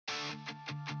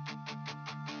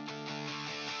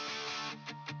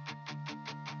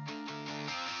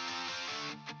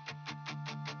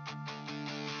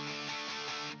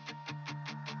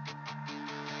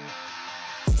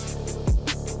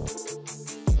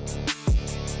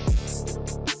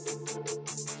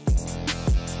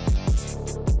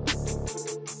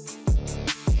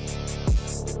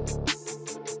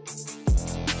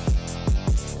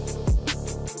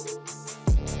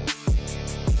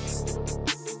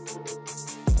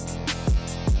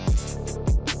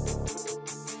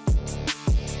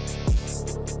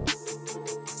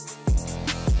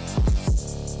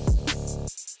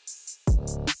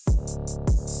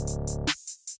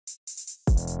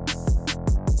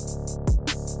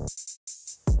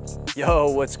Yo,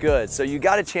 what's good? So you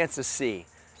got a chance to see,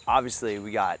 obviously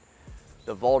we got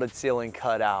the vaulted ceiling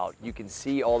cut out. You can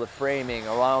see all the framing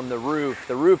around the roof.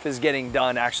 The roof is getting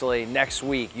done actually next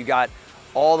week. You got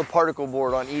all the particle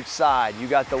board on each side. You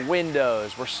got the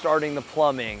windows. We're starting the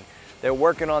plumbing. They're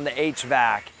working on the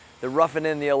HVAC. They're roughing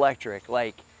in the electric.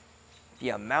 Like, the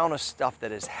amount of stuff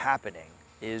that is happening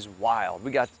is wild.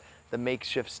 We got the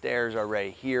makeshift stairs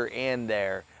already here and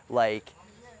there. Like,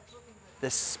 the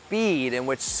speed in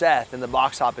which Seth and the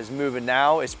box hop is moving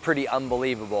now is pretty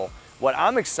unbelievable. What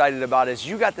I'm excited about is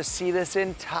you got to see this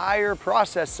entire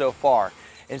process so far.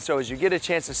 And so as you get a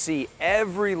chance to see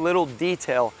every little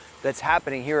detail that's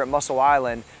happening here at Muscle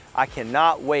Island, I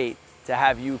cannot wait to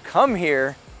have you come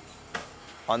here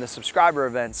on the subscriber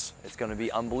events. It's gonna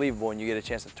be unbelievable when you get a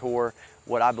chance to tour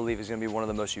what I believe is gonna be one of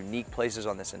the most unique places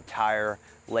on this entire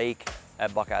lake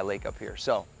at Buckeye Lake up here.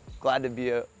 So glad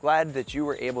that you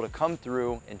were able to come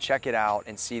through and check it out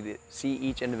and see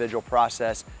each individual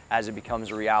process as it becomes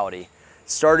a reality.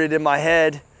 Started in my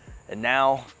head and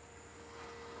now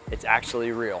it's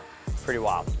actually real. Pretty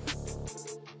wild.